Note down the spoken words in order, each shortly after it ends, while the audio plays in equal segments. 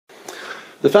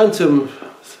The Phantom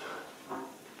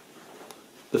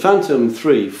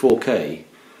 3 4K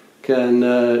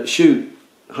can shoot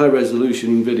high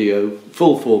resolution video,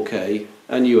 full 4K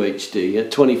and UHD at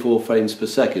 24 frames per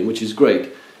second, which is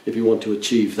great if you want to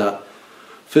achieve that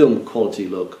film quality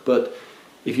look. But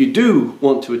if you do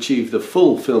want to achieve the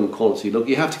full film quality look,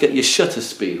 you have to get your shutter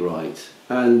speed right,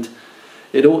 and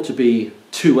it ought to be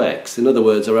 2x, in other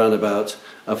words around about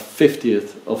a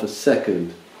 50th of a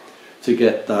second, to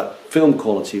get that film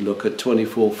quality look at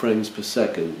 24 frames per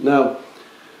second. Now,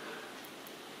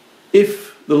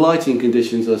 if the lighting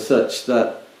conditions are such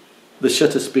that the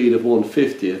shutter speed of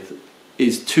 1/50th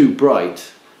is too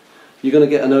bright, you're going to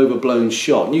get an overblown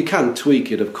shot. And you can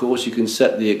tweak it, of course. You can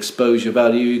set the exposure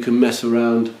value, you can mess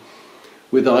around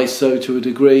with ISO to a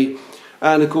degree,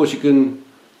 and of course you can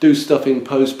do stuff in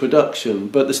post-production.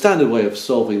 But the standard way of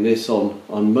solving this on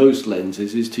most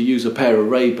lenses is to use a pair of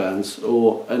Ray-Bans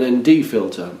or an ND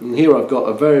filter. And here I've got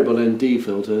a variable ND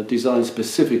filter designed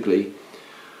specifically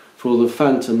for the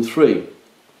Phantom 3.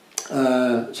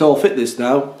 So I'll fit this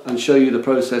now and show you the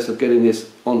process of getting this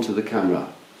onto the camera.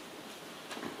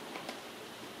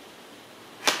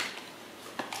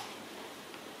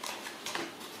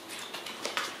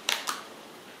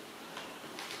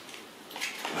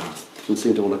 Doesn't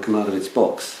seem to want to come out of its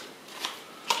box.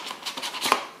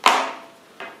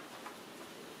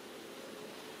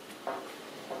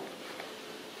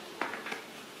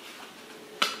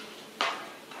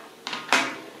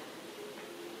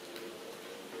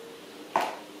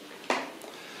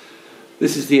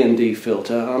 This is the ND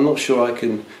filter. I'm not sure I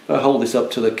can hold this up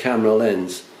to the camera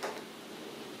lens.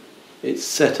 It's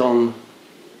set on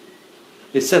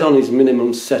its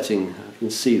minimum setting. You can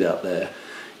see that there.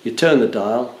 You turn the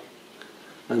dial,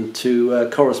 and to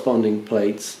corresponding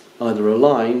plates, either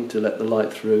align to let the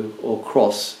light through or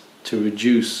cross to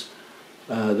reduce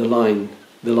the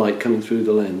light coming through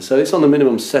the lens. So it's on the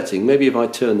minimum setting. Maybe if I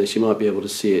turn this you might be able to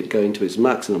see it going to its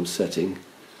maximum setting,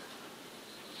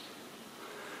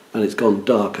 and it's gone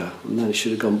darker, and then it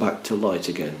should have gone back to light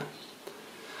again.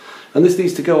 And this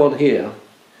needs to go on here,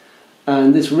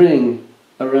 and this ring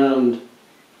around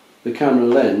the camera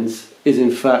lens is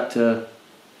in fact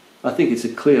I think it's a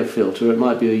clear filter. It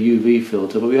might be a UV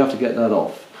filter, but we have to get that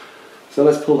off. So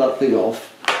let's pull that thing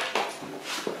off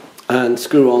and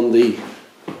screw on the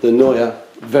Neewer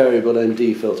variable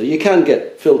ND filter. You can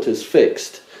get filters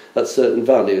fixed at certain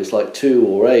values, like 2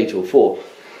 or 8 or 4.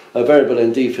 A variable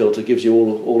ND filter gives you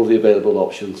all of the available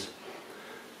options.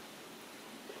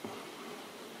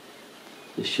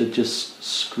 This should just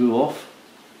screw off.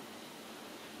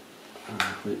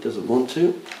 But it doesn't want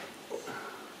to.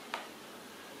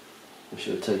 I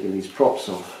should have taken these props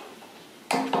off.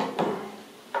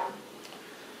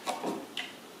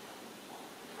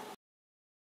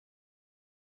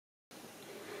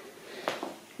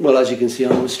 Well, as you can see,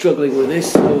 I'm struggling with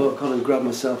this, so I've kind of grabbed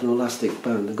myself an elastic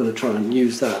band. I'm going to try and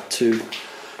use that to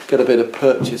get a bit of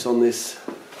purchase on this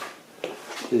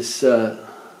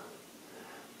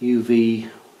UV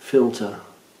filter.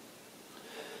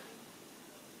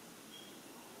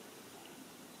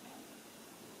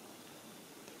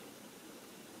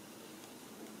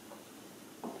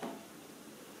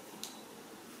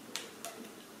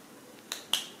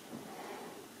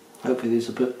 Hopefully there's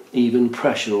a bit even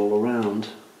pressure all around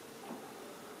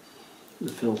the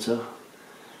filter.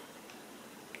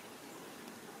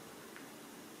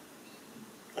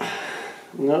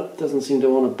 No, it doesn't seem to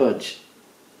want to budge.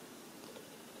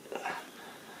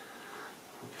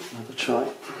 Another try.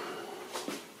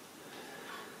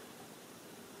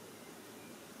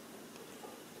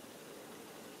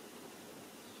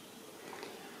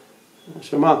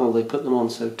 It's remarkable they put them on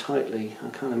so tightly. I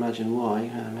can't imagine why.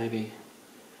 Maybe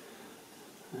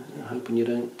I'm hoping you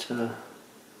don't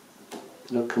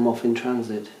come off in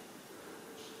transit.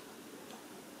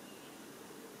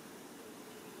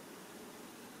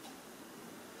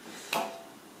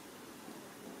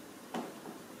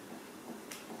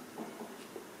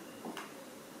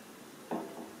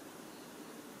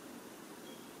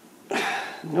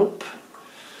 Nope.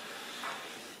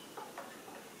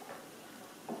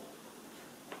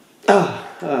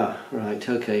 Right,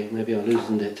 okay, maybe I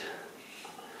loosened it.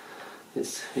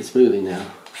 It's moving now.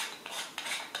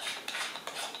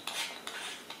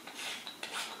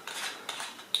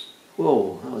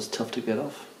 Whoa, that was tough to get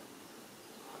off.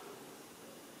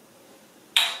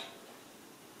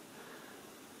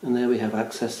 And there we have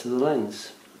access to the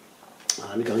lens.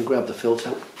 Let me go and grab the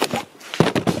filter.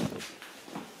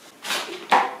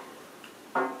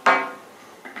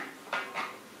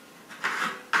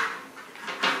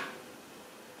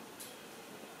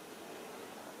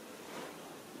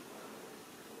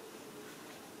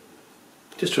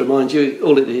 Just to remind you,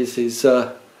 all it is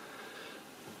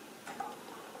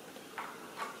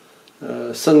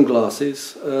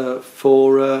sunglasses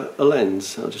for a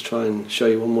lens. I'll just try and show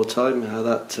you one more time how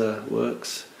that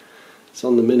works. It's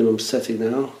on the minimum setting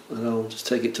now, and I'll just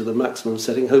take it to the maximum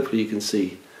setting. Hopefully you can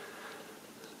see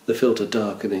the filter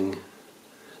darkening.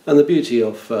 And the beauty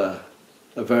of a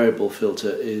variable filter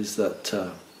is that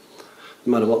no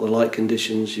matter what the light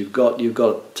conditions you've got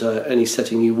any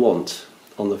setting you want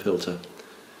on the filter.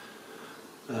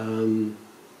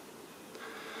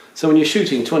 So when you're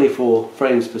shooting 24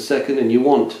 frames per second and you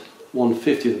want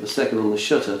 1/50th of a second on the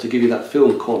shutter to give you that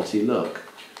film quality look,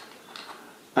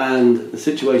 and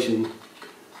the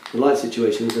light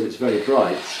situation is that it's very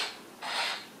bright,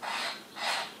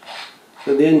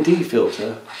 then the ND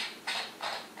filter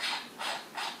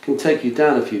can take you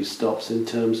down a few stops in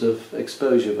terms of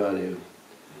exposure value,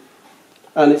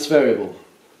 and it's variable.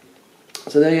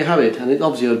 So there you have it, and it's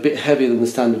obviously a bit heavier than the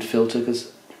standard filter,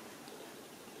 because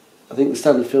I think the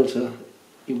standard filter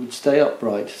it would stay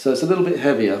upright, so it's a little bit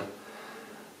heavier.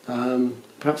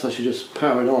 Perhaps I should just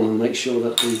power it on and make sure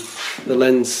that the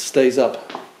lens stays up.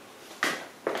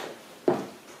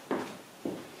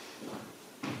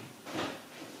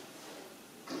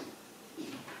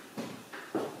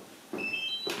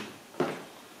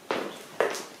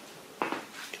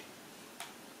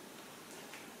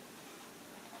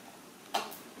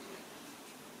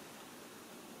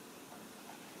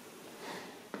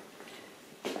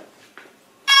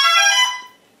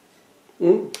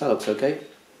 That looks okay.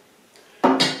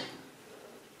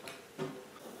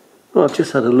 Well, I've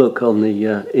just had a look on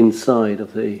the inside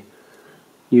of the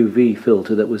UV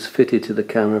filter that was fitted to the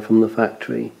camera from the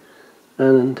factory,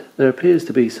 and there appears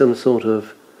to be some sort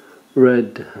of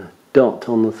red dot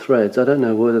on the threads. I don't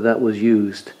know whether that was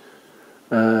used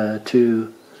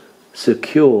to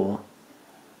secure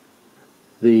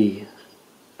the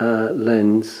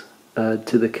lens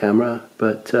to the camera,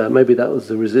 but maybe that was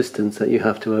the resistance that you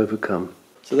have to overcome.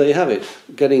 So there you have it.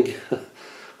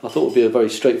 I thought it would be a very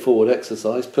straightforward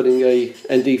exercise, putting a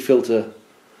ND filter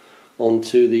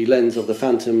onto the lens of the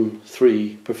Phantom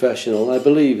 3 Professional. I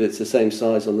believe it's the same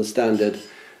size on the standard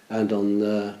and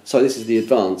on sorry, this is the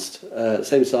advanced,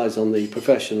 same size on the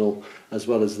Professional as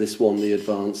well as this one, the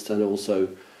advanced, and also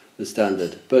the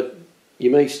standard. But you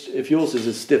may, if yours is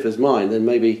as stiff as mine, then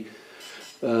maybe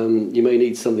you may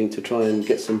need something to try and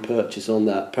get some purchase on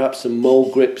that. Perhaps some mole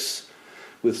grips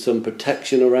with some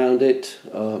protection around it,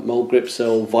 mole grips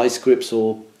or vice grips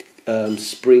or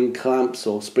spring clamps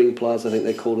or spring pliers, I think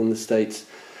they're called in the States.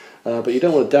 But you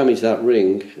don't want to damage that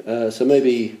ring, so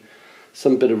maybe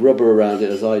some bit of rubber around it,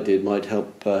 as I did, might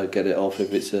help get it off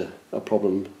if it's a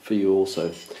problem for you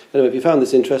also. Anyway, if you found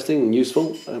this interesting and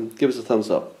useful, give us a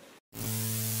thumbs up.